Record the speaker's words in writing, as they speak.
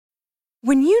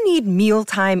When you need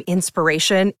mealtime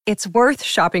inspiration, it's worth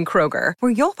shopping Kroger,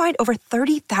 where you'll find over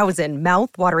 30,000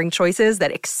 mouth-watering choices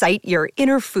that excite your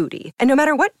inner foodie. And no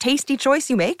matter what tasty choice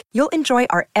you make, you'll enjoy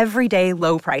our everyday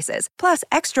low prices, plus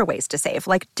extra ways to save,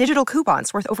 like digital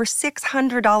coupons worth over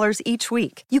 $600 each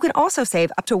week. You can also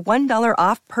save up to $1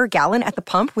 off per gallon at the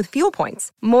pump with fuel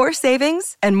points. More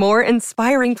savings and more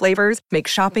inspiring flavors make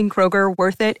shopping Kroger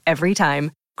worth it every time.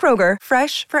 Kroger,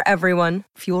 fresh for everyone.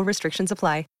 Fuel restrictions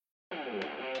apply.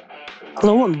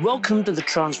 Hello and welcome to The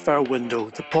Transfer Window,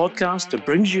 the podcast that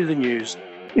brings you the news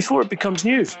before it becomes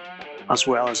news, as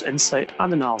well as insight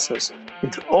and analysis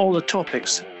into all the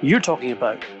topics you're talking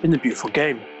about in the beautiful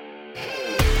game.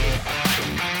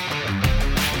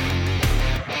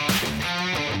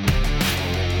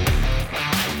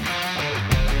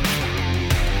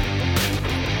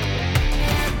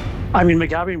 I'm Ian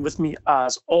McGarry, and with me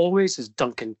as always is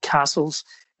Duncan Castles.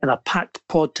 In a packed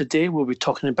pod today, we'll be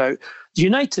talking about the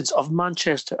Uniteds of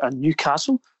Manchester and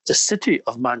Newcastle, the city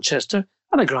of Manchester,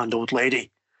 and a grand old lady.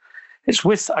 It's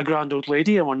with a grand old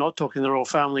lady, and we're not talking the royal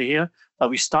family here, that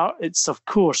we start. It's, of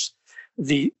course,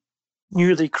 the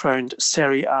newly crowned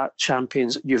Serie A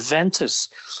champions Juventus,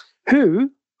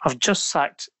 who have just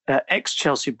sacked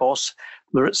ex-Chelsea boss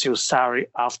Maurizio Sarri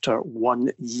after 1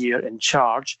 year in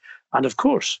charge. And, of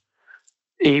course,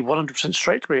 a 100%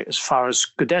 strike rate as far as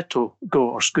Scudetto go,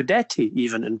 or Scudetti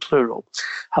even in plural,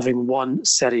 having won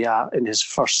Serie A in his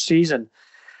first season.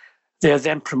 They have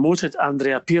then promoted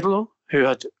Andrea Pirlo, who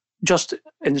had just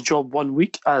in the job 1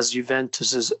 week as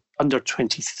Juventus's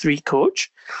under-23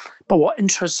 coach. But what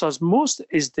interests us most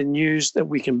is the news that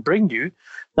we can bring you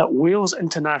that Wales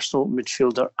international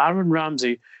midfielder Aaron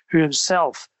Ramsey, who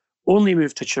himself only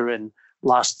moved to Turin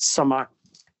last summer,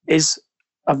 is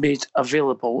made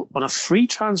available on a free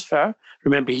transfer.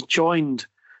 Remember, he joined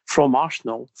from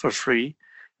Arsenal for free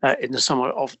in the summer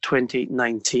of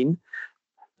 2019,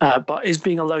 but is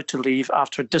being allowed to leave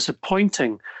after a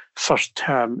disappointing first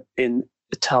term in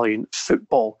Italian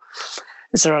football.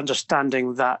 It's our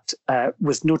understanding that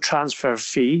with no transfer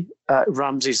fee,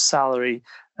 Ramsey's salary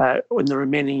in the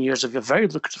remaining years of a very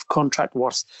lucrative contract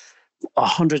worth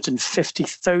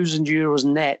 €150,000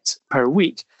 net per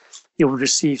week, he will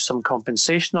receive some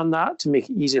compensation on that to make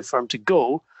it easier for him to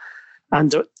go.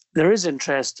 And there is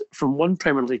interest from one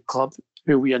Premier League club,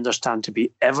 who we understand to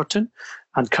be Everton,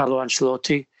 and Carlo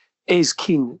Ancelotti is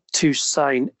keen to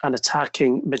sign an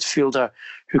attacking midfielder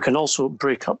who can also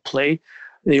break up play.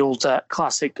 The old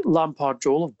classic Lampard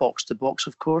role of box to box,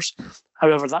 of course.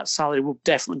 However, that salary will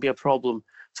definitely be a problem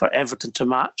for Everton to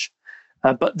match.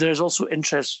 But there's also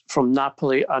interest from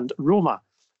Napoli and Roma,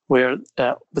 where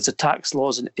with the tax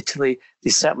laws in Italy, they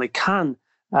certainly can,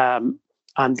 and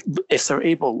if they're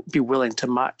able, be willing to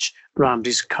match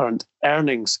Ramsey's current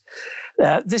earnings.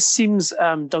 This seems,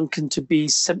 Duncan, to be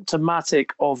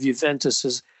symptomatic of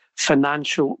Juventus's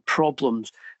financial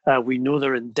problems. We know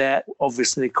they're in debt.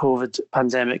 Obviously, the COVID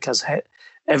pandemic has hit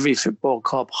every football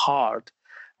club hard,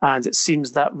 and it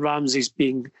seems that Ramsey's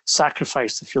being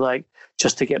sacrificed, if you like,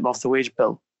 just to get him off the wage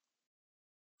bill.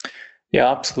 Yeah,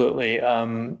 absolutely.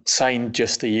 Signed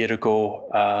just a year ago.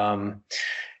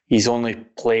 He's only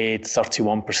played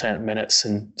 31% minutes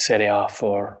in Serie A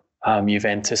for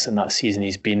Juventus in that season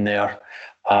he's been there.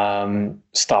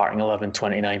 Starting 11,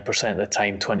 29% of the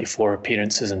time, 24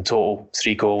 appearances in total,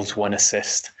 3 goals, 1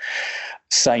 assist.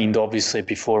 Signed, obviously,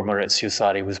 before Maurizio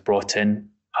Sarri was brought in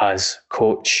as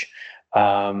coach.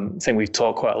 I think we've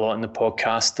talked quite a lot in the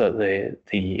podcast that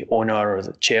the owner or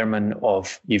the chairman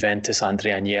of Juventus,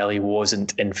 Andrea Agnelli,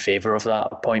 wasn't in favour of that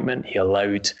appointment. He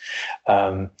allowed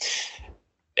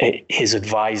his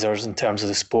advisors in terms of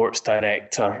the sports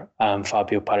director,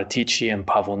 Fabio Paratici and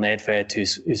Pavel Nedved,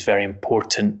 who's very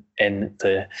important in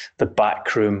the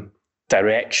backroom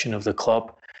direction of the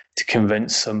club, to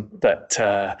convince them that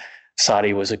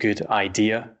Sarri was a good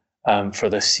idea for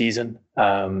this season.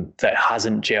 That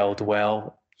hasn't gelled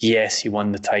well. Yes, he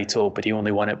won the title, but he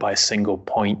only won it by a single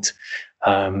point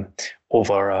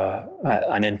over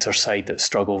an Inter side that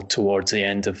struggled towards the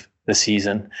end of the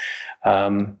season.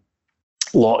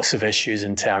 Lots of issues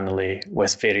internally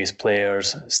with various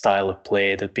players, style of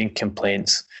play. There have been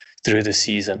complaints through the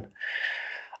season.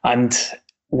 And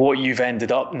what you've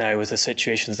ended up now with a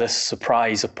situation is this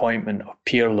surprise appointment of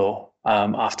Pirlo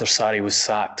after Sarri was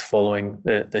sacked following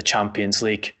the Champions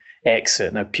League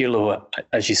exit. Now, Pirlo,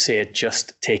 as you say, had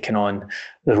just taken on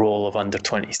the role of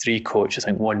under-23 coach, I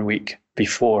think 1 week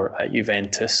before at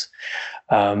Juventus.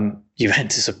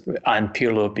 Juventus and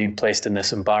Pirlo have been placed in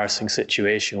this embarrassing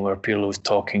situation where Pirlo was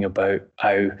talking about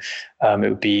how it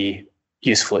would be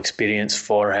useful experience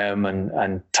for him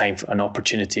and time, an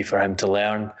opportunity for him to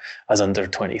learn as under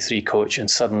 23 coach. And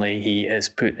suddenly he is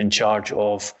put in charge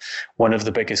of one of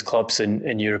the biggest clubs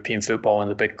in European football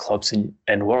and the big clubs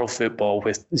in world football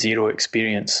with zero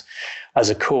experience as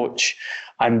a coach.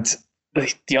 And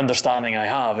the understanding I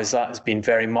have is that has been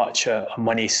very much a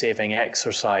money-saving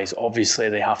exercise. Obviously,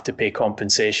 they have to pay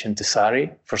compensation to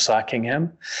Sarri for sacking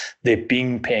him. They've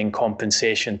been paying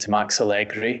compensation to Max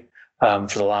Allegri for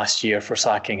the last year for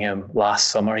sacking him last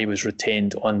summer. He was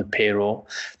retained on the payroll.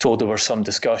 Told there were some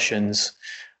discussions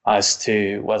as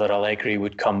to whether Allegri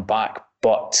would come back,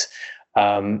 but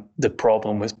the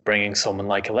problem with bringing someone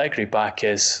like Allegri back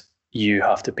is you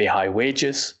have to pay high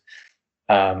wages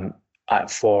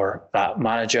for that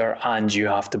manager, and you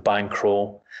have to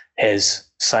bankroll his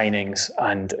signings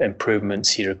and improvements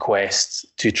he requests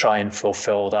to try and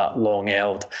fulfill that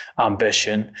long-held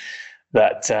ambition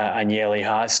that Agnelli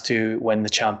has to win the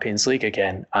Champions League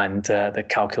again. And the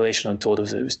calculation told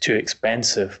us it was too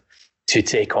expensive to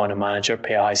take on a manager,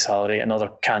 pay a high salary. Another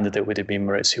candidate would have been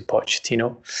Maurizio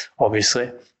Pochettino,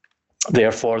 obviously.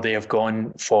 Therefore, they have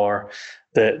gone for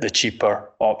the cheaper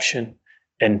option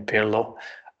in Pirlo,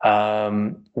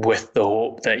 with the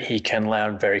hope that he can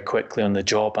learn very quickly on the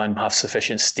job and have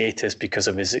sufficient status because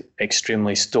of his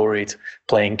extremely storied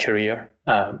playing career,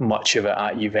 much of it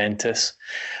at Juventus,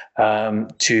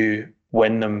 to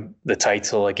win them the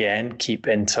title again, keep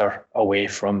Inter away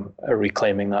from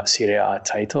reclaiming that Serie A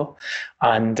title,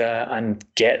 and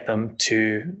get them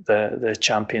to the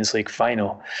Champions League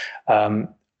final.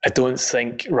 I don't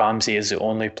think Ramsey is the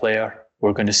only player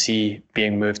we're going to see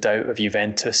being moved out of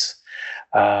Juventus.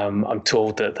 I'm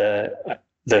told that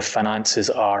the finances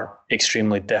are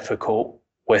extremely difficult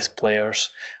with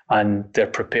players, and they're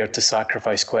prepared to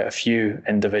sacrifice quite a few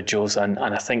individuals, and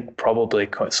I think probably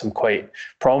some quite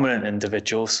prominent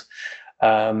individuals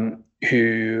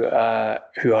who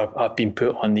have been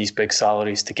put on these big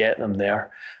salaries to get them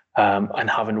there, and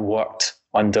haven't worked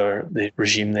under the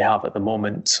regime they have at the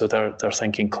moment. So they're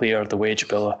thinking clear the wage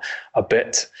bill a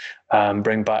bit,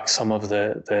 bring back some of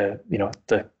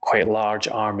the quite large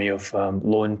army of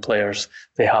loan players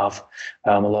they have,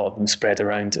 a lot of them spread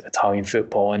around Italian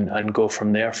football, and go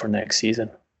from there for next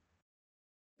season.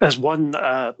 As one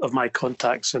of my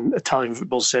contacts in Italian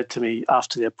football said to me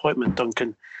after the appointment,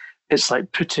 Duncan, it's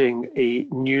like putting a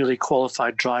newly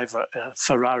qualified driver in a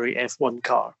Ferrari F1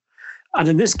 car. And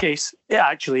in this case, it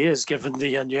actually is, given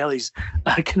the Agnelli's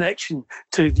connection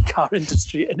to the car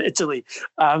industry in Italy.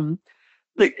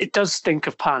 It does stink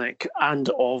of panic and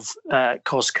of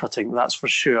cost-cutting, that's for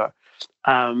sure.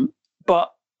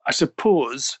 But I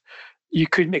suppose you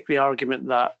could make the argument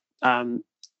that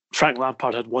Frank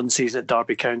Lampard had one season at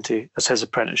Derby County as his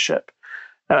apprenticeship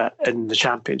in the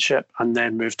Championship, and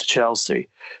then moved to Chelsea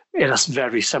in a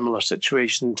very similar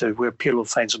situation to where Pirlo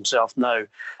finds himself now,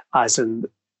 as in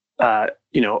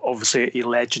obviously a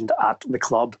legend at the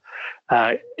club.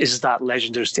 Is that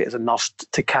legendary status enough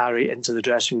to carry into the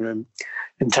dressing room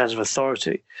in terms of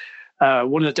authority?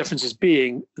 One of the differences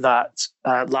being that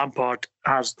Lampard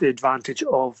has the advantage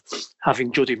of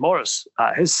having Jody Morris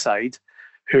at his side,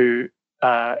 who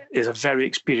is a very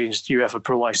experienced UEFA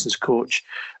Pro Licence coach,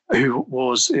 who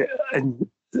was in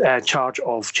charge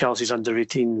of Chelsea's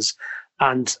under-18s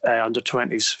and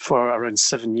under-20s for around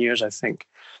 7 years, I think,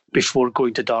 before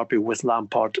going to Derby with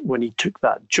Lampard when he took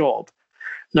that job.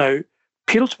 Now,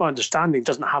 Pirlo, to my understanding,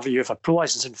 doesn't have a UEFA Pro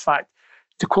licence. In fact,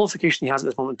 the qualification he has at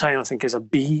this moment in time, I think, is a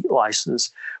B licence,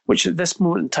 which at this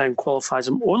moment in time qualifies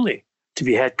him only to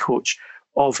be head coach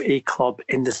of a club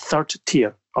in the third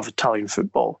tier of Italian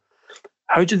football.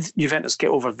 How did Juventus get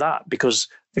over that? Because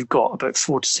they've got about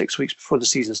 4 to 6 weeks before the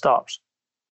season starts.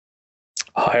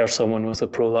 Hire someone with a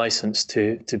pro license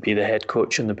to be the head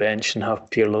coach on the bench and have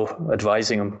Pirlo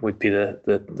advising him would be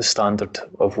the standard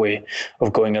of way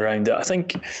of going around it. I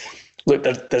think, look,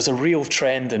 there's a real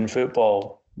trend in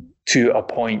football to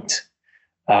appoint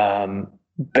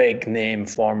big name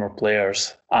former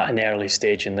players at an early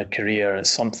stage in their career. It's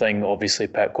something obviously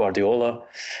Pep Guardiola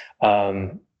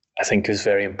I think is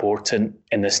very important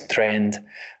in this trend.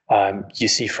 You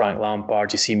see Frank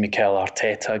Lampard, you see Mikel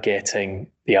Arteta getting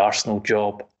the Arsenal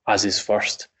job as his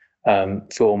first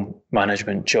full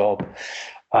management job.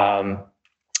 Now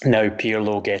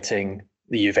Pirlo getting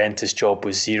the Juventus job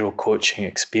with zero coaching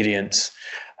experience.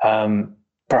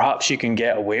 Perhaps you can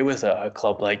get away with it at a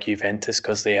club like Juventus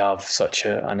because they have such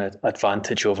an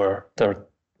advantage over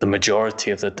the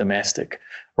majority of the domestic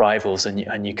rivals,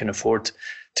 and you can afford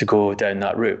to go down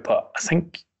that route. But I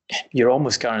think you're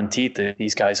almost guaranteed that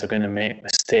these guys are going to make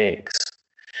mistakes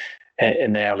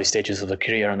in the early stages of their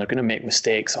career, and they're going to make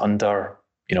mistakes under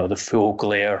the full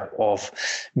glare of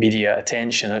media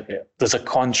attention. There's a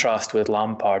contrast with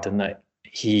Lampard in that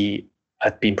he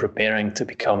had been preparing to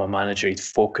become a manager. He'd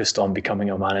focused on becoming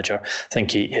a manager. I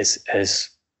think his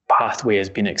pathway has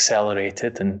been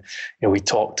accelerated, and we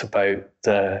talked about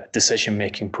the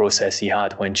decision-making process he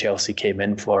had when Chelsea came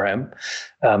in for him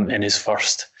in his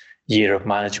first year of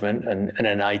management. And in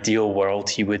an ideal world,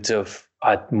 he would have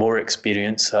had more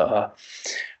experience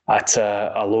at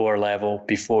a lower level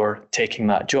before taking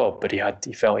that job, but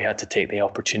he felt he had to take the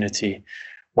opportunity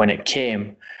when it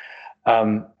came.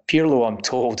 Pirlo, I'm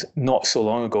told, not so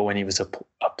long ago when he was a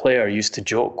player, used to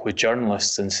joke with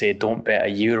journalists and say, "Don't bet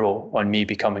 €1 on me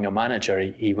becoming a manager."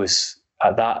 He was,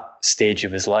 at that stage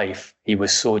of his life, he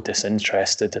was so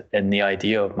disinterested in the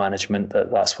idea of management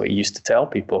that's what he used to tell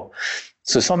people.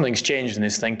 So something's changed in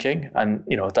his thinking, and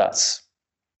that's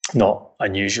not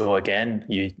unusual. Again,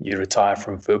 you retire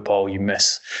from football, you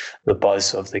miss the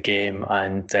buzz of the game,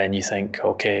 and then you think,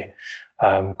 okay,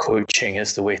 coaching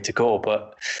is the way to go.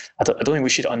 But I don't think we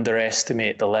should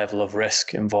underestimate the level of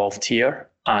risk involved here.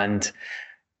 And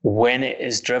when it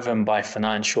is driven by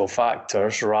financial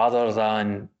factors, rather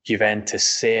than Juventus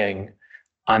saying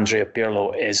Andrea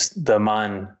Pirlo is the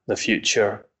man, the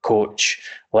future coach,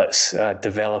 let's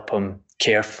develop him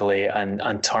carefully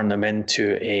and turn him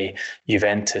into a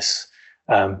Juventus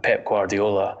Pep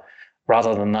Guardiola.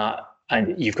 Rather than that,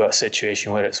 and you've got a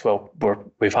situation where it's,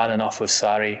 we've had enough of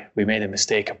Sarri. We made a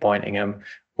mistake appointing him.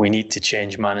 We need to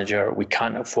change manager. We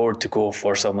can't afford to go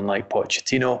for someone like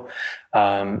Pochettino.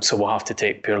 So we'll have to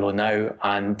take Pirlo now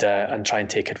and try and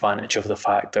take advantage of the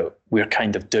fact that we're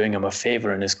kind of doing him a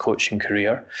favour in his coaching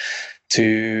career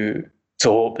to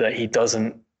hope that he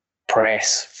doesn't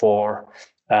press for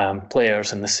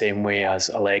players in the same way as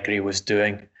Allegri was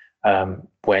doing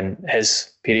when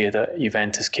his period at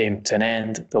Juventus came to an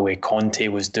end, the way Conte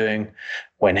was doing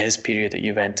when his period at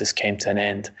Juventus came to an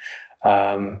end,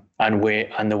 and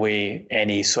the way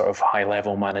any sort of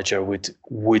high-level manager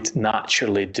would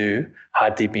naturally do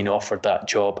had they been offered that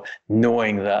job,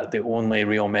 knowing that the only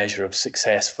real measure of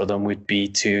success for them would be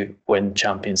to win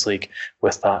Champions League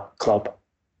with that club.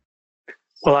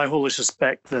 Well, I wholly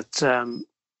suspect that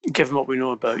given what we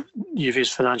know about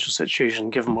Juve's financial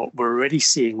situation, given what we're already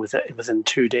seeing within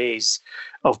 2 days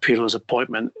of Pirlo's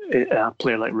appointment, a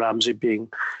player like Ramsey being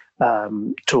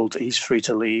told that he's free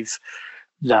to leave,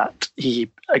 that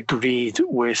he agreed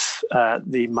with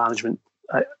the management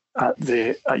at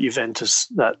Juventus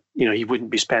that he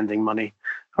wouldn't be spending money,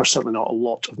 or certainly not a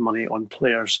lot of money, on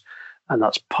players, and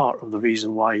that's part of the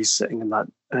reason why he's sitting in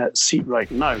that seat right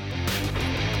now.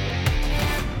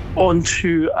 On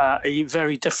to a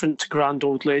very different grand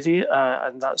old lady,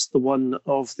 and that's the one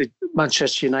of the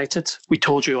Manchester United. We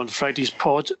told you on Friday's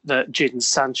pod that Jadon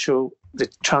Sancho, the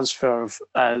transfer of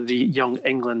the young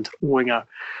England winger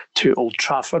to Old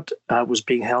Trafford, was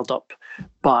being held up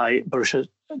by Borussia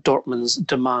Dortmund's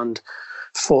demand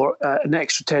for an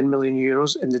extra €10 million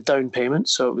in the down payment.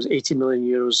 So it was €80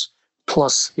 million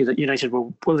plus that United were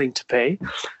willing to pay,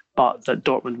 but that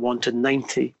Dortmund wanted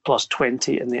 90 plus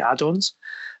 20 in the add-ons.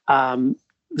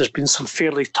 There's been some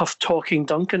fairly tough talking,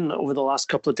 Duncan, over the last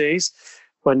couple of days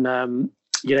when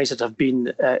United have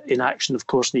been in action, of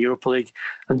course, in the Europa League,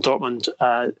 and Dortmund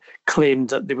claimed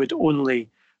that they would only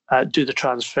do the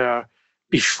transfer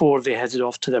before they headed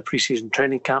off to their pre-season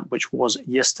training camp, which was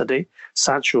yesterday.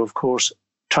 Sancho, of course,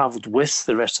 travelled with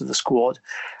the rest of the squad.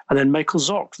 And then Michael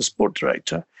Zorc, the sport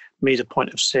director, made a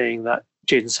point of saying that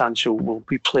Jadon Sancho will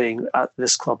be playing at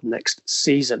this club next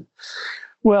season.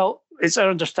 Well, it's our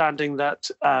understanding that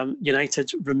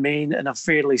United remain in a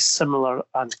fairly similar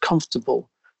and comfortable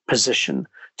position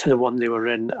to the one they were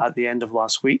in at the end of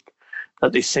last week,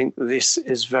 that they think this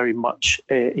is very much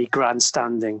a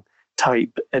grandstanding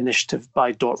type initiative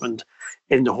by Dortmund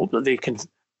in the hope that they can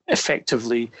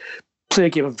effectively play a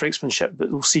game of brinksmanship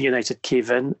that will see United cave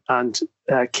in and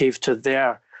cave to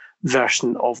their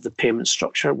version of the payment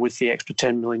structure with the extra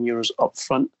 €10 million up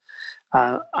front,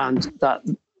 and that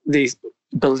they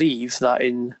believe that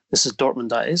this is Dortmund,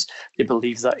 that is, they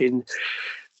believe that in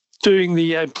doing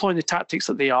employing the tactics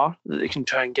that they can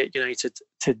try and get United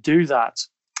to do that.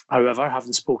 However,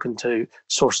 having spoken to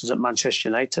sources at Manchester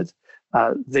United,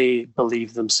 they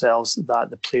believe themselves that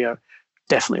the player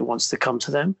definitely wants to come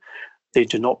to them. They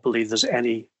do not believe there's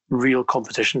any real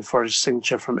competition for his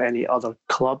signature from any other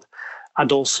club,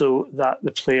 and also that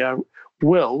the player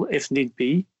will, if need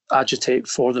be, agitate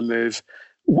for the move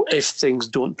if things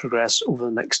don't progress over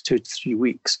the next 2 to 3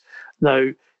 weeks. Now,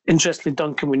 interestingly,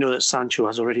 Duncan, we know that Sancho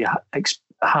has already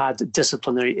had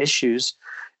disciplinary issues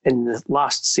in the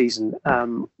last season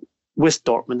with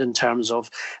Dortmund in terms of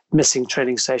missing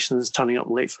training sessions, turning up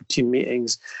late for team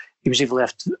meetings. He was even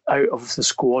left out of the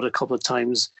squad a couple of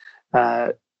times,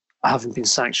 having been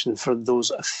sanctioned for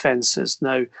those offences.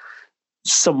 Now,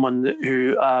 someone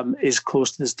who is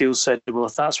close to this deal said, well,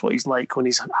 if that's what he's like when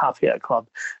he's happy at a club,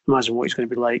 imagine what he's going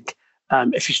to be like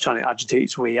if he's trying to agitate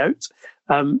his way out.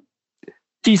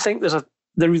 Do you think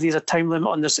there really is a time limit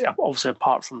on this, obviously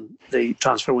apart from the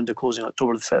transfer window closing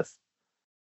October the 5th?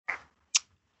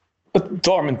 But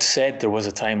Dortmund said there was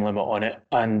a time limit on it,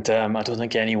 and I don't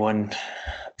think anyone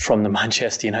from the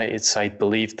Manchester United side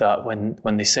believed that when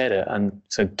they said it. And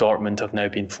so Dortmund have now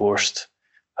been forced,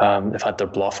 they've had their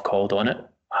bluff called on it,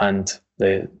 and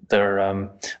their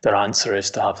answer is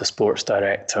to have the sports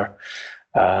director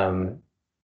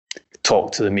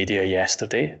talk to the media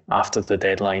yesterday after the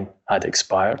deadline had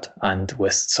expired, and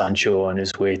with Sancho on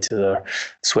his way to their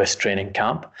Swiss training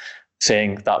camp,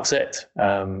 saying that was it.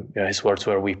 His words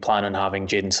were, "We plan on having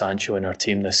Jadon Sancho in our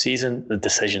team this season. The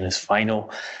decision is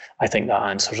final." I think that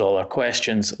answers all our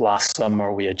questions. Last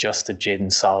summer, we adjusted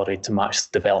Jadon's salary to match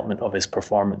the development of his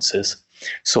performances.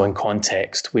 So in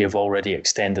context, we have already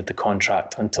extended the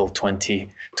contract until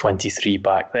 2023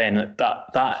 back then.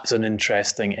 That is an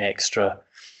interesting extra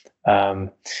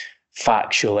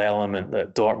factual element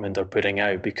that Dortmund are putting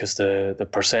out, because the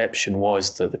perception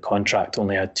was that the contract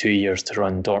only had 2 years to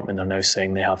run. Dortmund are now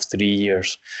saying they have 3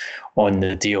 years on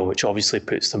the deal, which obviously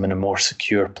puts them in a more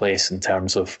secure place in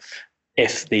terms of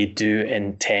if they do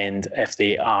intend, if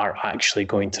they are actually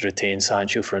going to retain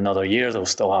Sancho for another year, they'll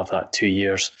still have that 2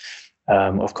 years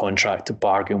of contract to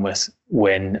bargain with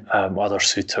when other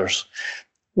suitors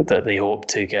that they hope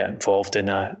to get involved in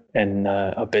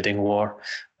a bidding war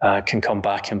can come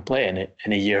back and play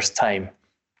in a year's time.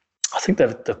 I think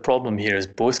the problem here is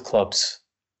both clubs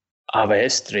have a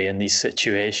history in these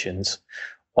situations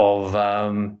of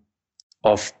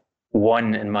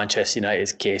one, in Manchester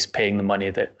United's case, paying the money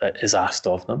that is asked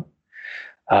of them.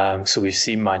 So we've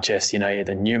seen Manchester United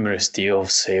in numerous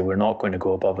deals say we're not going to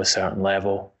go above a certain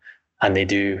level, and they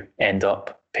do end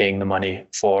up paying the money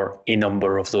for a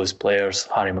number of those players: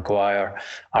 Harry Maguire,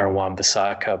 Aaron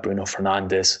Wan-Bissaka, Bruno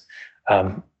Fernandes,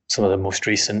 some of the most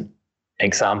recent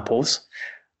examples.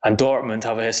 And Dortmund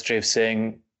have a history of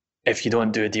saying, if you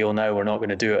don't do a deal now, we're not going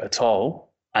to do it at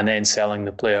all, and then selling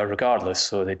the player regardless.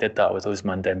 So they did that with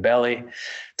Ousmane Dembele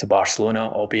to Barcelona,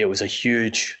 albeit it was a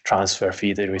huge transfer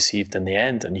fee they received in the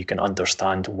end, and you can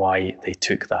understand why they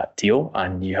took that deal.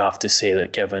 And you have to say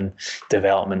that given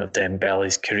development of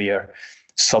Dembele's career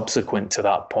subsequent to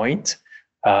that point,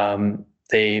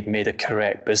 they made a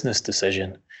correct business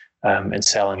decision in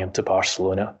selling him to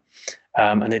Barcelona.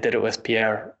 And they did it with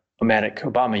Pierre-Emerick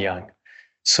Aubameyang.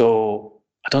 So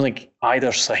I don't think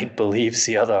either side believes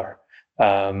the other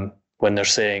when they're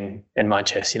saying, in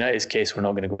Manchester United's case, we're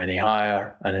not going to go any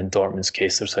higher, and in Dortmund's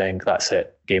case, they're saying, that's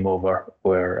it, game over,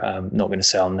 we're not going to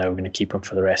sell him now, we're going to keep him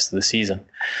for the rest of the season.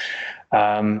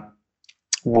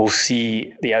 We'll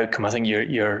see the outcome. I think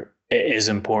it is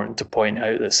important to point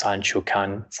out that Sancho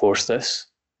can force this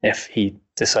if he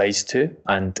decides to,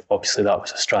 and obviously that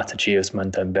was a strategy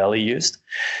Ousmane Dembele used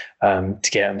to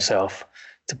get himself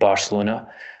to Barcelona.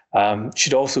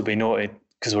 Should also be noted,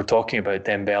 because we're talking about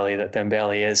Dembele, that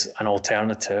Dembele is an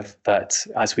alternative that,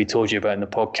 as we told you about in the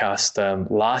podcast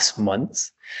last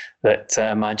month, that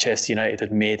Manchester United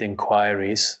had made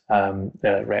inquiries.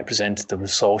 The representative of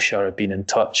Solskjaer had been in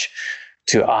touch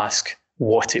to ask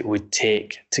what it would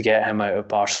take to get him out of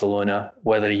Barcelona,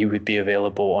 whether he would be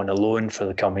available on a loan for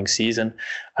the coming season,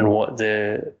 and what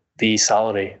the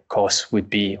salary costs would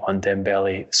be on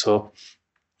Dembele. So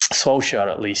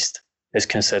Solskjaer, at least, is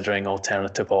considering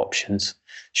alternative options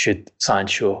should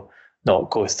Sancho not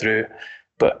go through.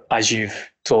 But as you've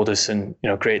told us in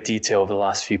great detail over the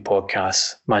last few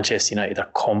podcasts, Manchester United are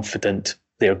confident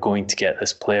they're going to get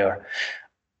this player,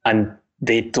 and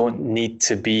they don't need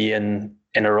to be in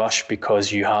a rush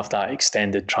because you have that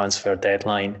extended transfer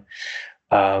deadline.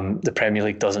 The Premier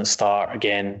League doesn't start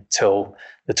again till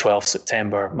the 12th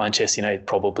September. Manchester United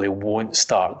probably won't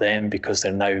start then because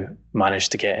they've now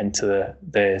managed to get into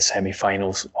the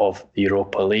semi-finals of the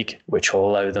Europa League, which will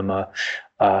allow them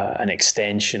an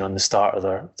extension on the start of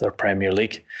their Premier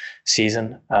League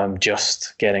season,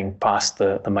 just getting past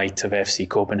the might of FC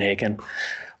Copenhagen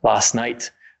last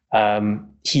night.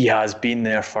 He has been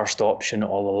their first option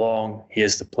all along. He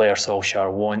is the player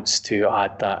Solskjaer wants to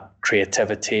add that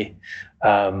creativity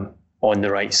on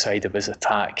the right side of his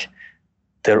attack.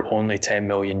 They're only 10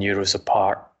 million euros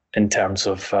apart in terms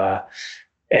of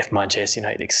if Manchester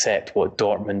United accept what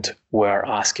Dortmund were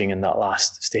asking in that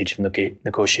last stage of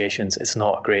negotiations. It's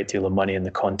not a great deal of money in the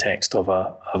context of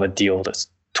a deal that's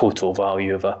total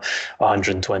value of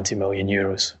 120 million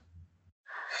euros.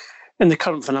 In the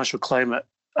current financial climate,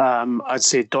 I'd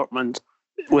say Dortmund,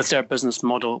 with their business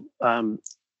model,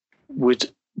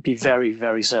 would be very,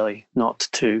 very silly not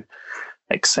to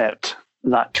accept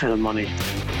that kind of money.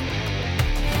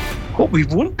 What we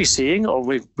won't be seeing, or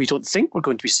we don't think we're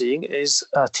going to be seeing, is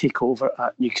a takeover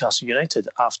at Newcastle United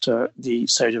after the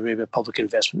Saudi Arabia Public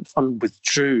Investment Fund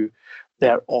withdrew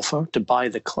their offer to buy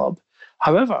the club.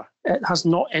 However, it has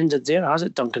not ended there, has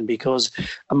it, Duncan? Because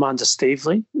Amanda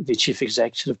Staveley, the chief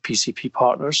executive of PCP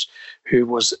Partners, who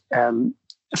was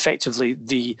effectively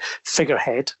the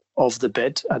figurehead of the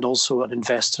bid and also an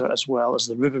investor as well as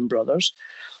the Reuben brothers,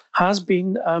 has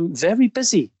been very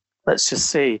busy, let's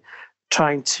just say,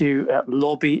 trying to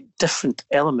lobby different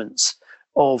elements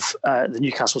of the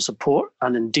Newcastle support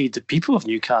and indeed the people of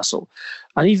Newcastle.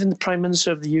 And even the Prime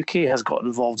Minister of the UK has got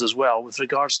involved as well with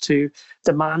regards to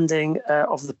demanding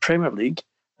of the Premier League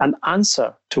an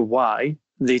answer to why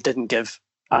they didn't give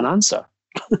an answer.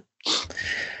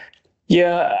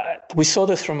 Yeah, we saw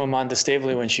this from Amanda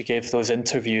Staveley when she gave those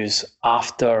interviews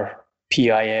after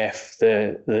PIF,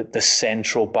 the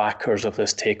central backers of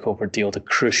this takeover deal, the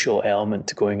crucial element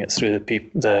to going it through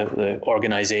the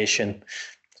organisation,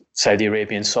 Saudi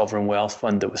Arabian Sovereign Wealth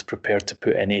Fund, that was prepared to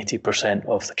put in 80%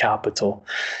 of the capital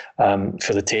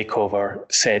for the takeover,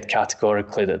 said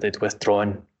categorically that they'd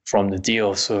withdrawn from the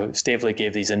deal. So Staveley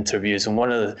gave these interviews, and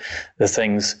one of the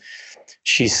things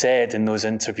she said in those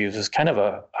interviews was kind of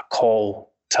a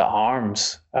call to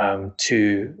arms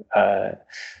to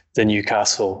the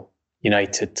Newcastle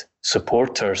United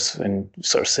supporters, and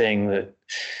sort of saying that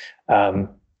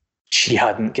she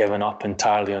hadn't given up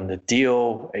entirely on the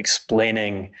deal,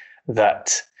 explaining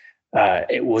that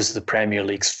it was the Premier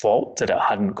League's fault that it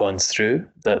hadn't gone through,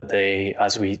 that they,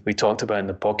 as we talked about in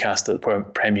the podcast, that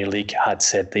the Premier League had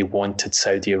said they wanted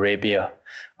Saudi Arabia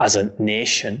as a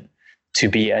nation to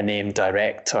be a named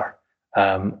director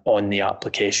on the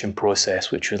application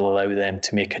process, which would allow them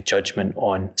to make a judgment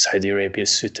on Saudi Arabia's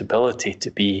suitability to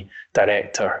be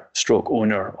director /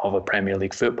 owner of a Premier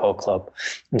League football club.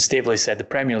 And Staveley said the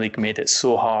Premier League made it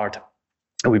so hard,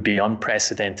 it would be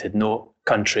unprecedented. No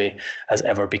country has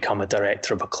ever become a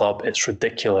director of a club. It's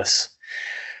ridiculous.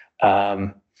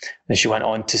 And she went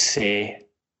on to say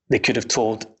they could have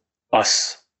told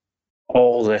us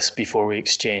all this before we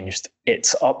exchanged.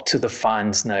 It's up to the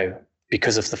fans now.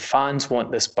 Because if the fans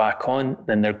want this back on,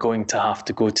 then they're going to have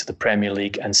to go to the Premier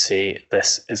League and say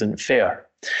this isn't fair.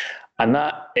 And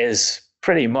that is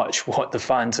pretty much what the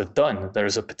fans have done.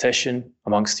 There's a petition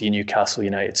amongst the Newcastle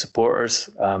United supporters,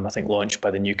 I think launched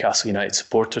by the Newcastle United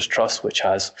Supporters Trust, which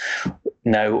has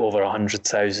now over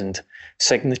 100,000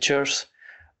 signatures,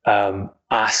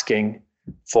 asking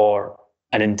for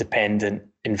an independent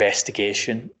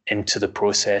investigation into the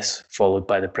process followed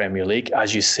by the Premier League.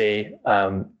 As you say,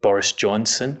 Boris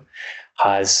Johnson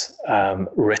has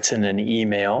written an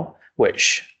email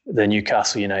which the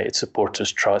Newcastle United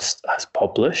Supporters Trust has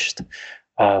published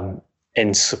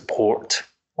in support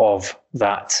of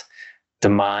that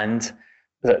demand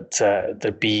that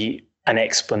there be an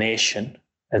explanation,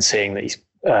 and saying that he's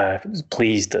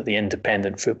pleased that the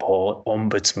Independent Football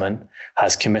Ombudsman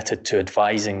has committed to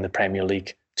advising the Premier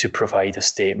League to provide a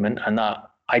statement. And that,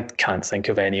 I can't think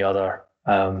of any other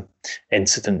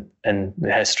incident in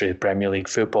the history of Premier League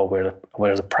football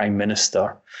where the Prime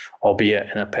Minister, albeit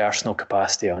in a personal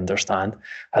capacity, I understand,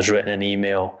 has written an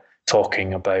email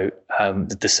talking about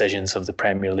the decisions of the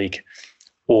Premier League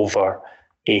over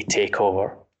a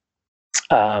takeover.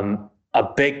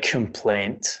 A big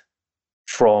complaint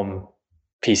from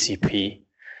PCP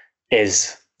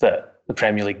is that the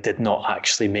Premier League did not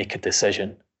actually make a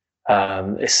decision.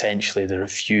 Essentially, they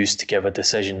refused to give a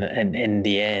decision, and in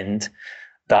the end,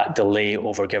 that delay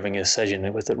over giving a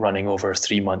decision, with it running over a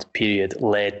 3-month period,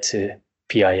 led to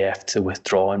PIF to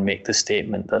withdraw and make the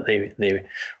statement that they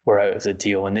were out of the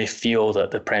deal, and they feel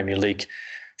that the Premier League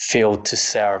failed to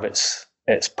serve its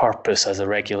purpose as a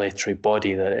regulatory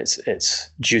body, that its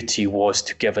duty was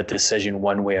to give a decision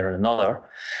one way or another.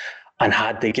 And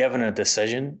had they given a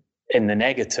decision in the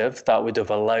negative, that would have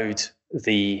allowed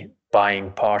the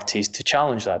buying parties to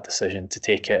challenge that decision, to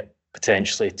take it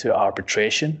potentially to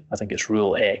arbitration. I think it's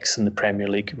Rule X in the Premier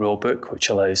League rulebook, which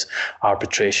allows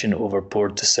arbitration over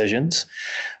board decisions.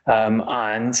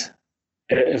 And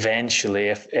eventually,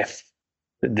 if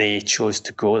they chose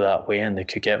to go that way, and they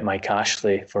could get Mike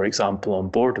Ashley, for example, on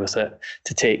board with it,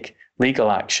 to take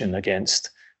legal action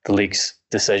against the league's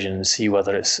decision and see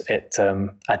whether it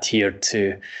adhered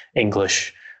to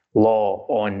English law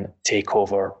on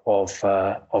takeover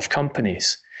of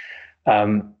companies.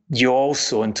 You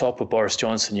also, on top of Boris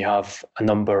Johnson, you have a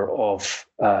number of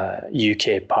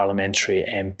UK parliamentary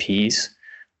MPs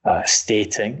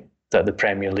stating that the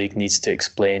Premier League needs to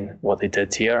explain what they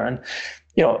did here. And,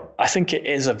 I think it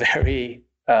is a very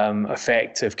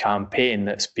effective campaign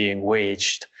that's being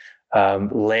waged,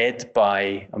 led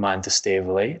by Amanda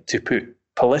Staveley, to put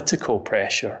political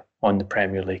pressure on the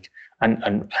Premier League.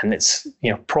 And it's,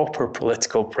 proper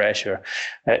political pressure.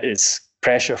 It's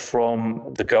pressure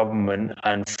from the government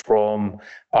and from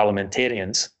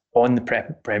parliamentarians on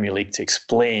the Premier League to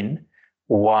explain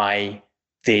why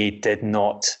they did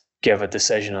not give a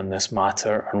decision on this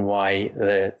matter and why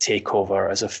the takeover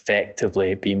has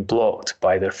effectively been blocked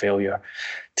by their failure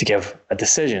to give a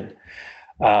decision.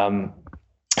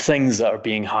 Things that are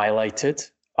being highlighted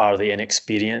are the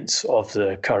inexperience of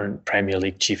the current Premier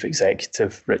League chief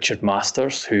executive, Richard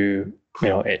Masters, who,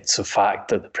 it's a fact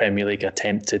that the Premier League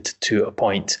attempted to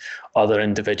appoint other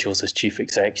individuals as chief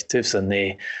executives, and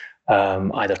they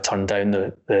either turned down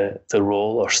the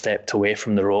role or stepped away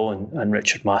from the role. And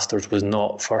Richard Masters was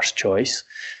not first choice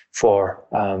for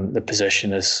the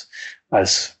position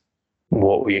as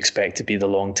what we expect to be the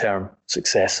long-term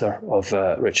successor of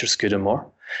Richard Scudamore.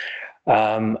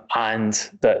 And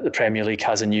that the Premier League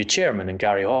has a new chairman in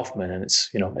Gary Hoffman, and it's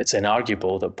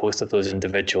inarguable that both of those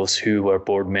individuals who were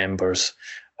board members,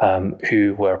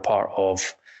 who were part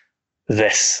of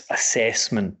this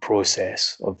assessment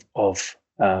process of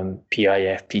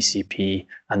PIF, PCP,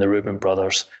 and the Reuben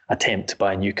brothers' attempt to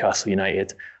buy Newcastle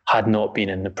United, had not been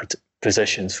in the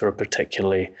positions for a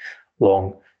particularly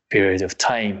long period of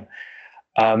time.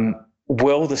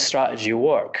 Will the strategy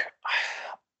work?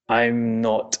 I'm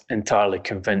not entirely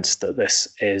convinced that this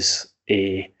is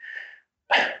a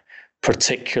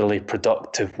particularly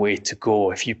productive way to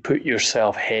go. If you put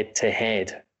yourself head to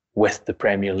head with the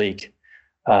Premier League,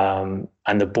 and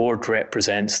the board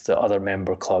represents the other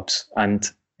member clubs,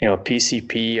 and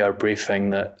PCP are briefing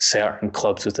that certain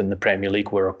clubs within the Premier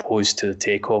League were opposed to the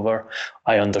takeover.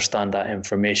 I understand that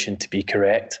information to be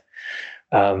correct.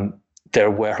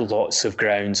 There were lots of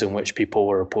grounds in which people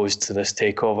were opposed to this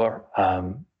takeover.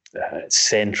 It's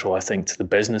central, I think, to the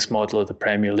business model of the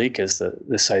Premier League is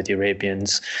the Saudi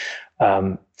Arabians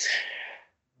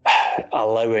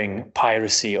allowing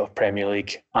piracy of Premier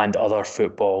League and other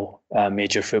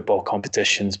major football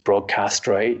competitions broadcast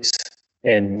rights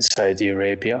in Saudi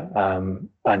Arabia,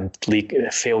 and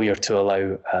failure to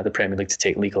allow the Premier League to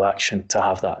take legal action to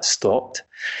have that stopped.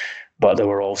 But there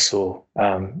were also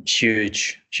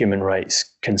huge human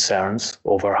rights concerns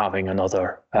over having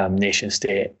another nation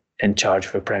state in charge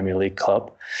of a Premier League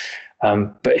club.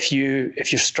 But if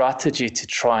your strategy to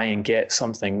try and get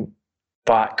something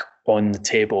back on the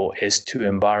table is to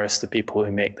embarrass the people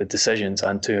who make the decisions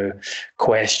and to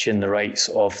question the rights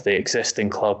of the existing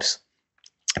clubs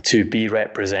to be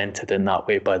represented in that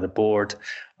way by the board,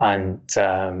 and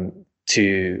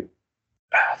to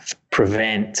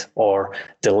prevent or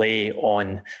delay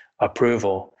on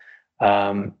approval,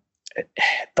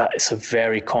 that is a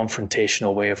very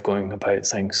confrontational way of going about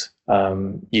things.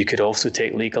 You could also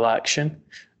take legal action.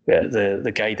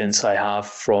 The guidance I have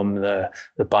from the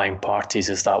buying parties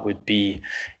is that would be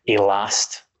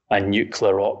a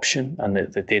nuclear option, and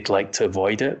that they'd like to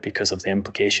avoid it because of the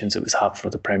implications it would have for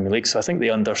the Premier League. So I think they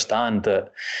understand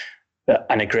that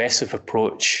an aggressive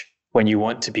approach when you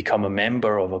want to become a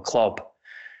member of a club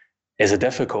is a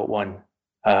difficult one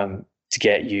to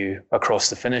get you across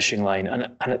the finishing line. And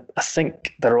I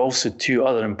think there are also two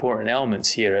other important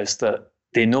elements here, is that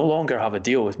they no longer have a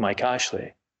deal with Mike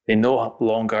Ashley. They no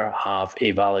longer have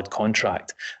a valid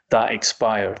contract. That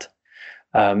expired.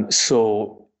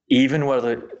 So even were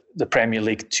the Premier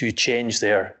League to change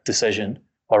their decision,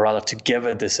 or rather to give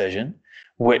a decision,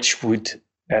 which would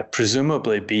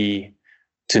presumably be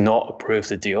to not approve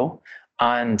the deal,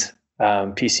 and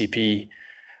PCP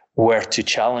were to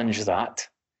challenge that,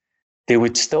 they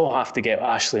would still have to get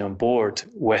Ashley on board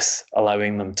with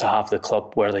allowing them to have the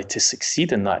club were they to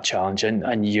succeed in that challenge. And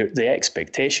the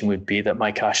expectation would be that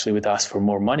Mike Ashley would ask for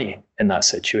more money in that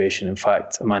situation. In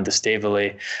fact, Amanda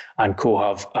Staveley and co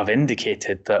have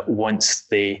indicated that once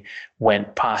they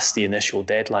went past the initial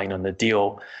deadline on the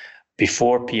deal,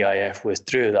 before PIF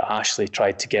withdrew, that Ashley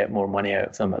tried to get more money out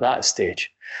of them at that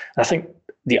stage. I think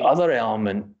the other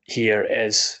element here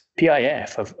is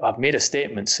PIF have made a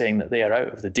statement saying that they are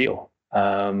out of the deal.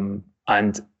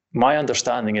 And my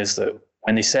understanding is that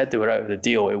when they said they were out of the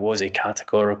deal, it was a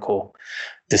categorical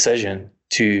decision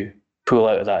to pull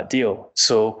out of that deal.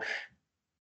 So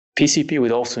PCP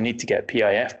would also need to get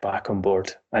PIF back on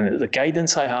board. And the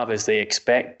guidance I have is they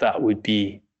expect that would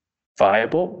be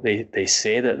viable. They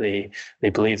say that they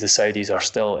believe the Saudis are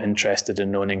still interested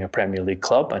in owning a Premier League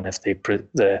club, and if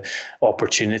the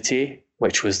opportunity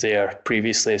which was there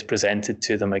previously is presented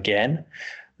to them again,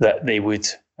 that they would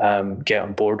get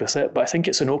on board with it. But I think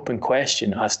it's an open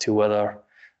question as to whether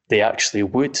they actually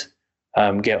would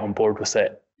get on board with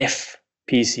it if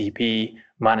PCB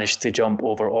managed to jump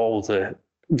over all the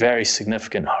very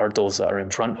significant hurdles that are in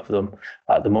front of them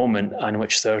at the moment, and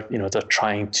which they're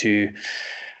trying to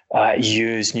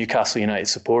use Newcastle United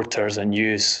supporters and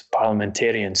use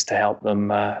parliamentarians to help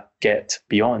them get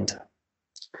beyond.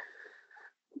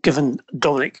 Given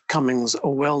Dominic Cummings' a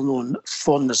well-known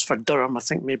fondness for Durham, I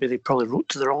think maybe they probably wrote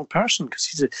to the wrong person, because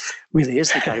he really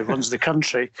is the guy who runs the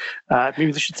country.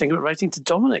 Maybe they should think about writing to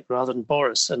Dominic rather than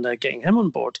Boris and getting him on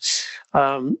board.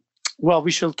 Well,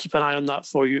 we shall keep an eye on that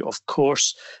for you, of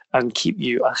course, and keep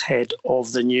you ahead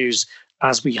of the news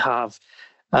as we have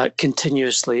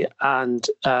continuously. And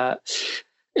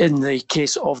in the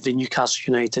case of the Newcastle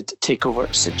United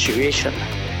takeover situation.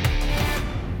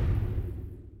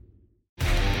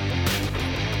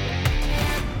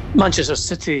 Manchester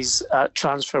City's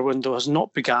transfer window has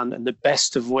not begun in the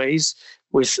best of ways,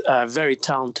 with very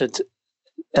talented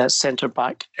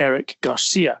centre-back Eric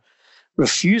Garcia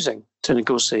refusing to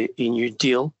negotiate a new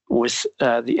deal with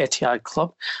the Etihad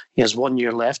club. He has 1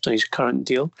 year left on his current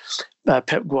deal.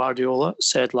 Pep Guardiola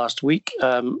said last week,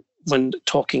 when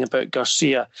talking about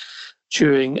Garcia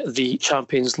during the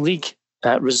Champions League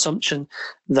resumption,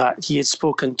 that he had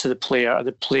spoken to the player, and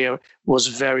the player was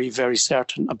very, very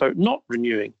certain about not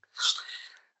renewing.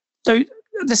 Now,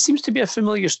 this seems to be a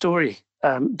familiar story,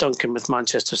 Duncan, with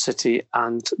Manchester City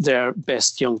and their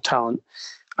best young talent.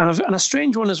 And a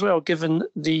strange one as well, given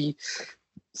the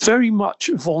very much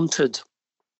vaunted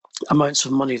amounts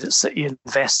of money that City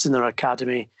invests in their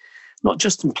academy, not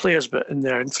just in players, but in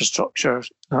their infrastructure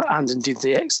and indeed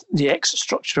the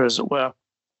X-structure, as it were,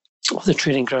 of the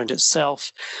training ground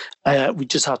itself. We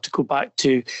just have to go back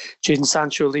to Jadon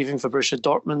Sancho leaving for Borussia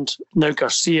Dortmund. Now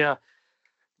Garcia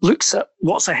looks at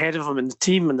what's ahead of him in the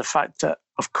team, and the fact that,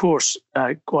 of course,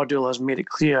 Guardiola has made it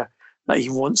clear that he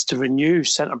wants to renew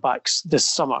centre-backs this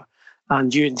summer.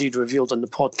 And you indeed revealed on the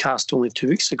podcast only 2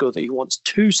 weeks ago that he wants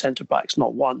 2 centre-backs,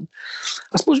 not 1.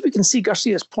 I suppose we can see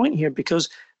Garcia's point here, because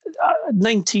at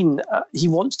 19, he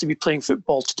wants to be playing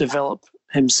football to develop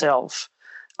himself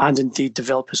and indeed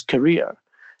develop his career.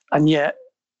 And yet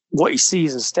what he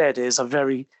sees instead is a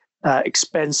very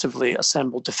expensively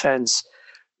assembled defence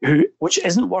which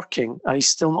isn't working, and he's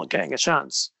still not getting a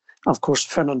chance. Of course,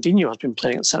 Fernandinho has been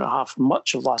playing at centre-half for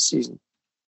much of last season.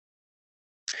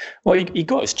 Well, he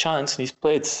got his chance, and he's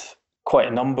played quite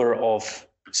a number of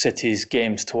City's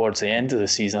games towards the end of the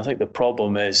season. I think the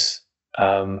problem is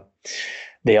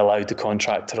they allowed the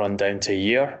contract to run down to a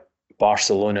year.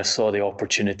 Barcelona saw the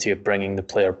opportunity of bringing the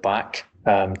player back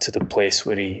to the place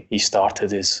where he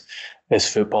started his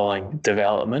footballing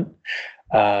development.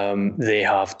 They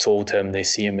have told him they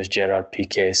see him as Gerard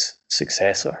Piqué's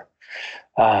successor.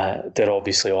 They're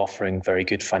obviously offering very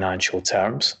good financial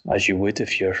terms, as you would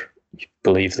if you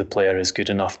believe the player is good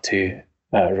enough to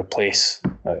replace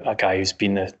a guy who's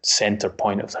been the centre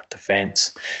point of their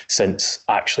defence since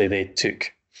actually they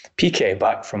took Piqué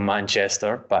back from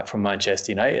Manchester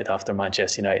United after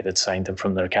Manchester United had signed him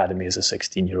from their academy as a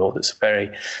 16-year-old. It's a very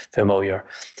familiar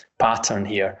pattern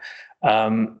here.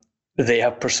 They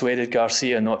have persuaded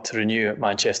Garcia not to renew at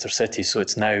Manchester City, so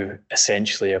it's now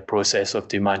essentially a process of,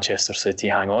 do Manchester City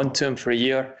hang on to him for a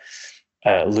year,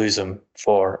 lose him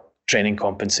for training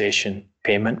compensation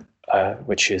payment,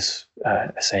 which is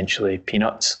essentially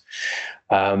peanuts,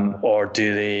 or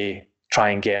do they try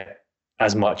and get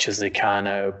as much as they can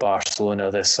out of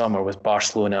Barcelona this summer, with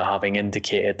Barcelona having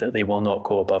indicated that they will not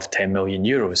go above 10 million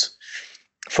euros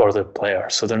for the player.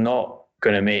 So they're not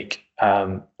going to make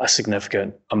a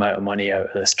significant amount of money out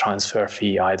of this transfer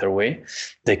fee either way.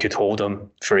 They could hold him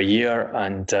for a year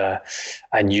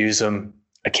and use him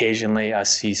occasionally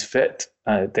as sees fit.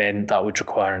 Then that would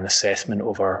require an assessment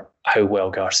over how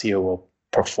well Garcia will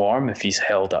perform if he's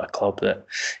held at a club that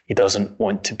he doesn't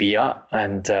want to be at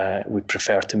and would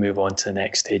prefer to move on to the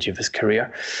next stage of his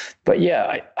career. But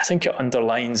yeah, I think it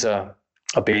underlines a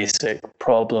basic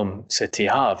problem City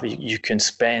have. You can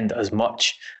spend as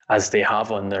much as they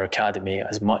have on their academy,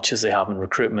 as much as they have in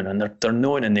recruitment, and they're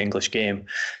known in the English game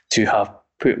to have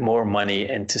put more money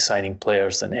into signing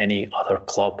players than any other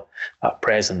club at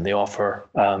present. They offer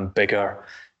bigger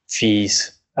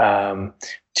fees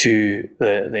to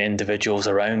the individuals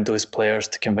around those players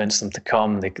to convince them to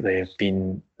come.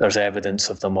 There's evidence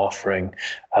of them offering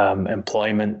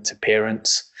employment to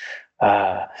parents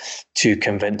to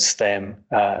convince them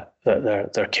that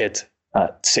their kid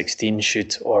at 16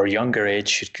 or younger age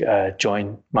should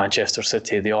join Manchester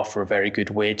City. They offer a very good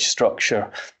wage structure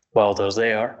while they're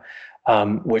there,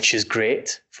 which is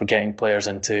great for getting players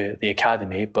into the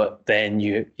academy. But then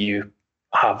you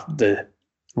have the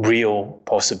real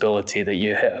possibility that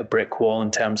you hit a brick wall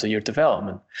in terms of your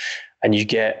development. And you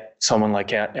get someone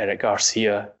like Eric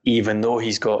Garcia, even though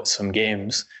he's got some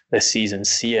games this season,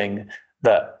 seeing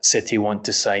that City want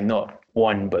to sign not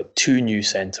one, but two new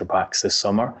centre-backs this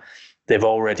summer. They've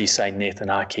already signed Nathan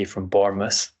Ake from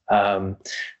Bournemouth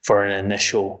for an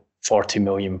initial £40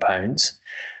 million.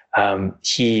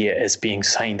 He is being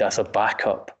signed as a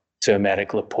backup to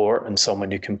Aymeric Laporte and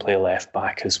someone who can play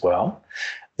left-back as well.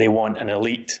 They want an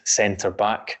elite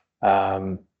centre-back,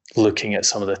 looking at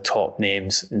some of the top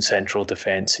names in central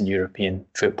defence in European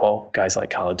football, guys like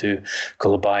Kalidou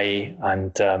Koulibaly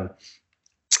and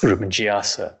Ruben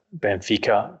Dias at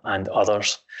Benfica and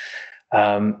others.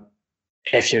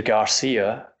 If you're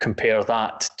Garcia, compare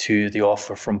that to the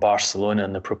offer from Barcelona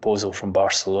and the proposal from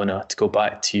Barcelona to go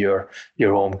back to your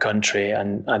home country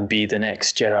and be the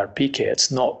next Gerard Piqué. It's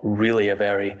not really a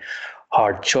very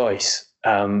hard choice.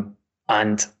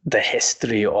 And the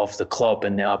history of the club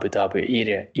in the Abu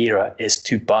Dhabi era is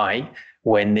to buy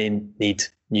when they need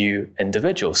new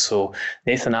individuals. So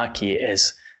Nathan Ake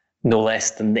is no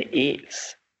less than the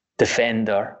 8th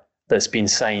defender that's been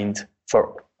signed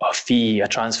for a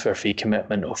transfer fee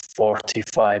commitment of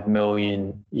 45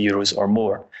 million euros or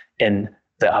more in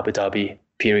the Abu Dhabi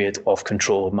period of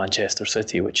control of Manchester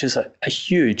City, which is a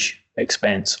huge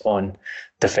expense on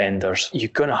defenders. You're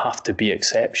going to have to be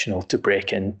exceptional to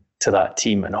break into that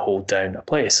team and hold down a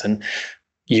place. And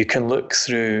you can look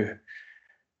through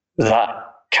that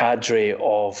cadre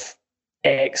of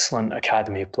excellent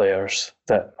academy players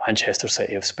that Manchester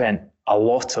City have spent a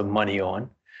lot of money on,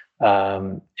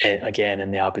 again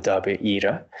in the Abu Dhabi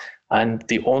era. And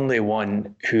the only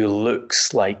one who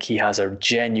looks like he has a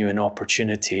genuine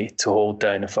opportunity to hold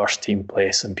down a first team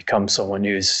place and become someone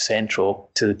who is central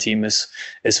to the team is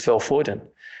Phil Foden,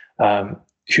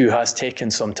 who has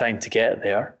taken some time to get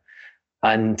there.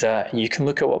 And you can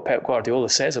look at what Pep Guardiola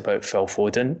says about Phil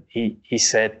Foden. He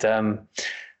said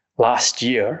last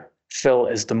year, Phil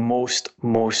is the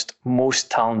most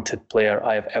talented player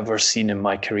I have ever seen in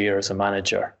my career as a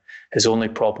manager. His only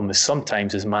problem is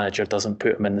sometimes his manager doesn't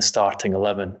put him in the starting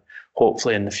 11.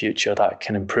 Hopefully in the future that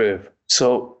can improve.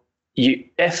 So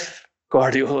if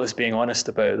Guardiola is being honest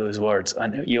about those words,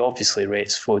 and he obviously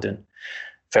rates Foden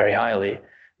very highly,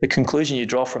 the conclusion you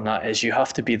draw from that is you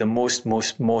have to be the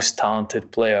most talented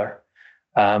player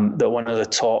that one of the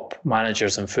top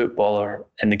managers and footballer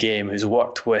in the game who's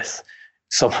worked with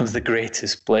some of the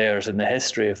greatest players in the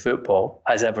history of football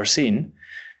has ever seen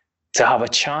to have a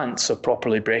chance of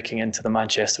properly breaking into the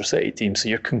Manchester City team. So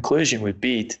your conclusion would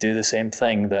be to do the same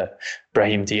thing that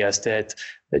Brahim Diaz did,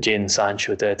 that Jadon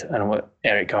Sancho did, and what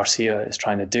Eric Garcia is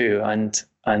trying to do,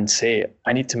 and say,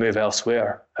 I need to move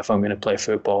elsewhere if I'm going to play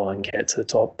football and get to the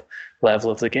top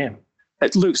level of the game.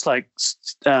 It looks like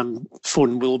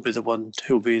Foden will be the one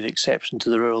who will be the exception to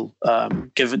the rule,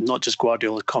 given not just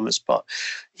Guardiola's comments, but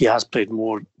he has played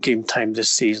more game time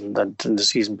this season than the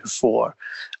season before.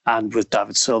 And with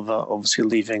David Silva obviously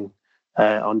leaving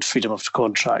on freedom of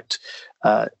contract,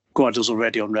 Guardiola's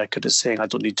already on record as saying, I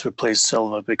don't need to replace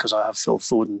Silva because I have Phil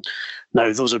Foden.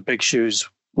 Now, those are big shoes,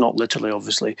 not literally,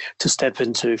 obviously, to step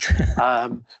into.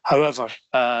 However,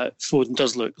 Foden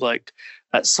does look like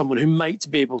someone who might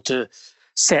be able to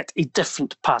set a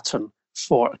different pattern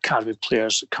for academy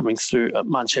players coming through at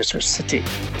Manchester City.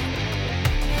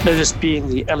 Now, this being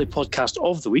the early podcast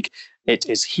of the week, it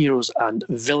is Heroes and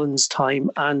Villains time,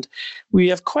 and we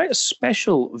have quite a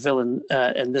special villain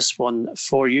in this one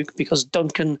for you because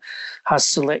Duncan has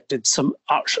selected some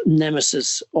arch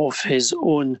nemesis of his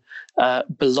own,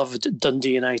 beloved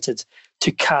Dundee United,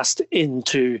 to cast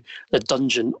into the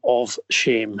dungeon of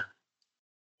shame.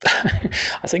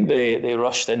 I think they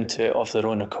rushed into it of their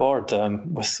own accord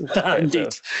with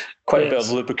quite a bit of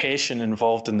lubrication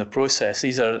involved in the process.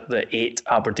 These are the 8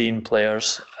 Aberdeen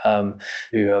players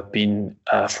who have been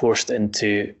forced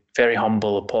into very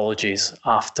humble apologies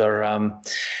after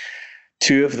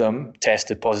 2 of them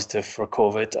tested positive for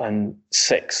COVID and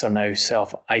 6 are now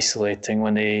self-isolating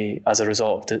when they, as a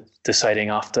result of deciding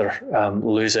after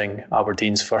losing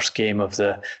Aberdeen's first game of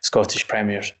the Scottish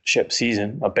Premiership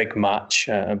season, a big match,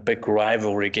 a big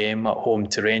rivalry game at home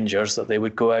to Rangers, that they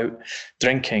would go out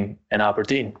drinking in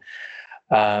Aberdeen,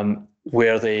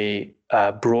 where they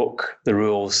broke the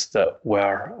rules that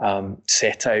were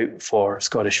set out for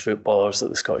Scottish footballers that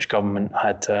the Scottish Government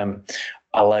had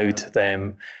allowed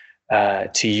them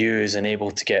to use and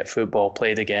able to get football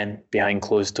played again behind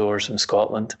closed doors in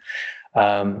Scotland.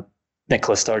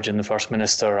 Nicola Sturgeon, the First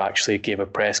Minister, actually gave a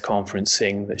press conference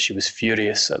saying that she was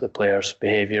furious at the players'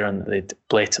 behaviour and that they'd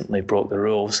blatantly broke the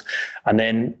rules. And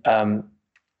then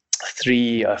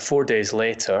 4 days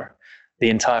later, the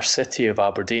entire city of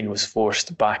Aberdeen was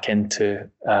forced back into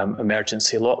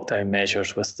emergency lockdown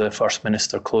measures, with the First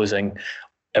Minister closing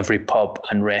every pub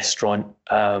and restaurant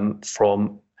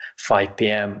from 5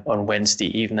 p.m. on Wednesday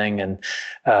evening and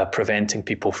preventing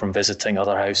people from visiting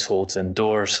other households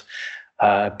indoors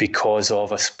because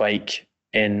of a spike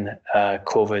in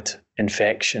COVID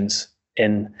infections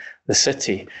in the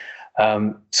city.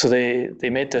 So they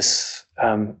made this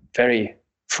very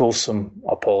fulsome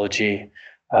apology,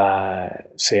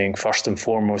 saying, first and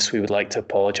foremost, we would like to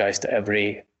apologise to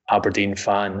every Aberdeen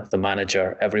fan, the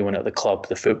manager, everyone at the club,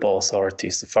 the football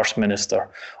authorities, the First Minister,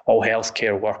 all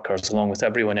healthcare workers, along with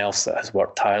everyone else that has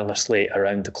worked tirelessly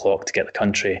around the clock to get the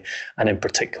country, and in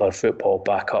particular football,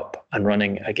 back up and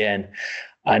running again.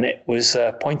 And it was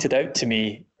pointed out to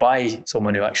me by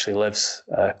someone who actually lives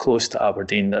close to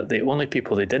Aberdeen that the only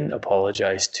people they didn't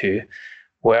apologise to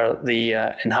were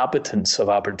the inhabitants of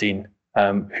Aberdeen,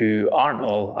 who aren't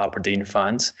all Aberdeen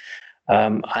fans,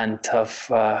 and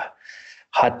have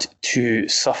had to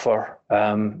suffer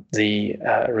the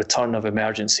return of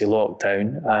emergency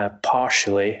lockdown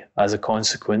partially as a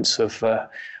consequence of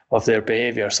their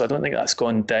behaviour. So I don't think that's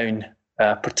gone down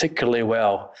particularly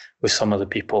well with some of the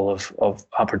people of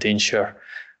Aberdeenshire,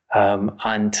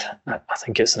 and I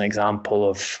think it's an example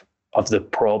of the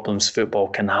problems football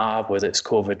can have with its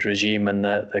COVID regime, and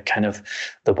the kind of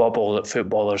the bubble that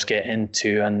footballers get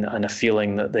into, and a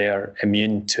feeling that they are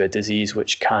immune to a disease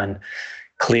which can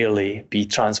clearly be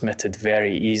transmitted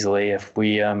very easily if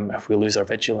we lose our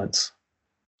vigilance.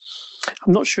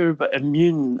 I'm not sure about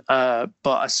immune, but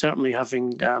I certainly,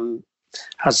 having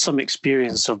had some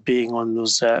experience of being on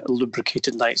those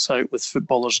lubricated nights out with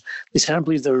footballers, they tend to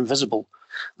believe they're invisible.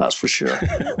 That's for sure.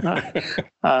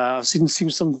 I've seen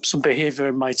some behaviour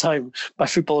in my time by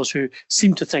footballers who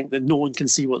seem to think that no one can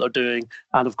see what they're doing,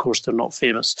 and of course they're not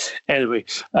famous. Anyway,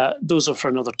 those are for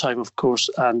another time, of course.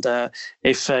 And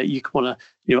if you want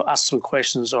to, ask some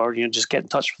questions, or just get in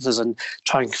touch with us and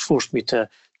try and force me to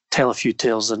tell a few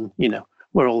tales, and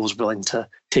we're always willing to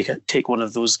take one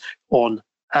of those on.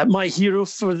 My hero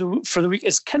for the week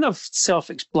is kind of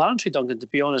self-explanatory, Duncan, to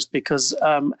be honest, because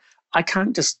I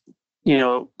can't just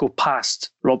go past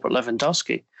Robert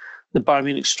Lewandowski, the Bayern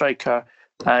Munich striker,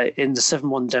 in the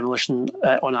 7-1 demolition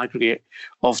on aggregate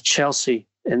of Chelsea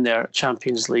in their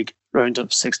Champions League round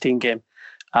of 16 game.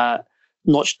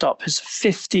 Notched up his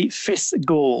 55th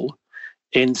goal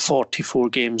in 44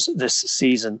 games this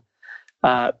season,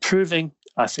 proving,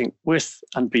 I think, with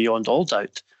and beyond all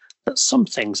doubt, that some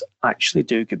things actually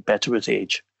do get better with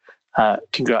age.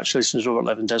 Congratulations, Robert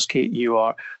Lewandowski. You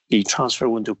are the Transfer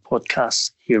Window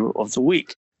Podcast Hero of the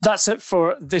Week. That's it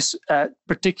for this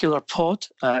particular pod.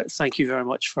 Thank you very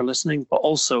much for listening. But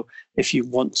also, if you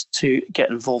want to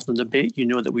get involved in the debate, you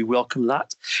know that we welcome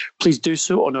that. Please do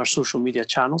so on our social media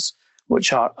channels,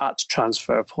 which are at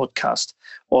Transfer Podcast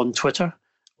on Twitter,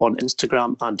 on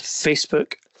Instagram and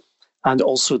Facebook. And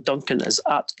also Duncan is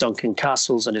at Duncan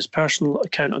Castles on his personal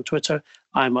account on Twitter.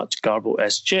 I'm at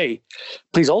GarboSJ.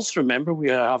 Please also remember we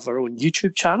have our own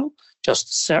YouTube channel.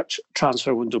 Just search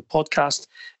Transfer Window Podcast.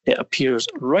 It appears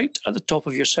right at the top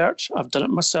of your search. I've done it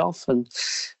myself, and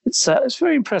it's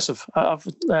very impressive. I've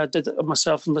did it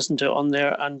myself and listened to it on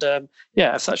there. And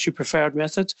if that's your preferred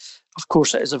method, of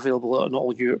course it is available on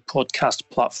all your podcast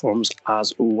platforms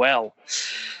as well.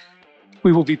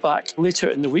 We will be back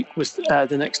later in the week with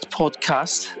the next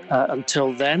podcast.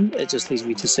 Until then, it just leaves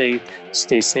me to say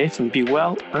stay safe and be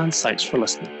well, and thanks for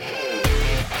listening.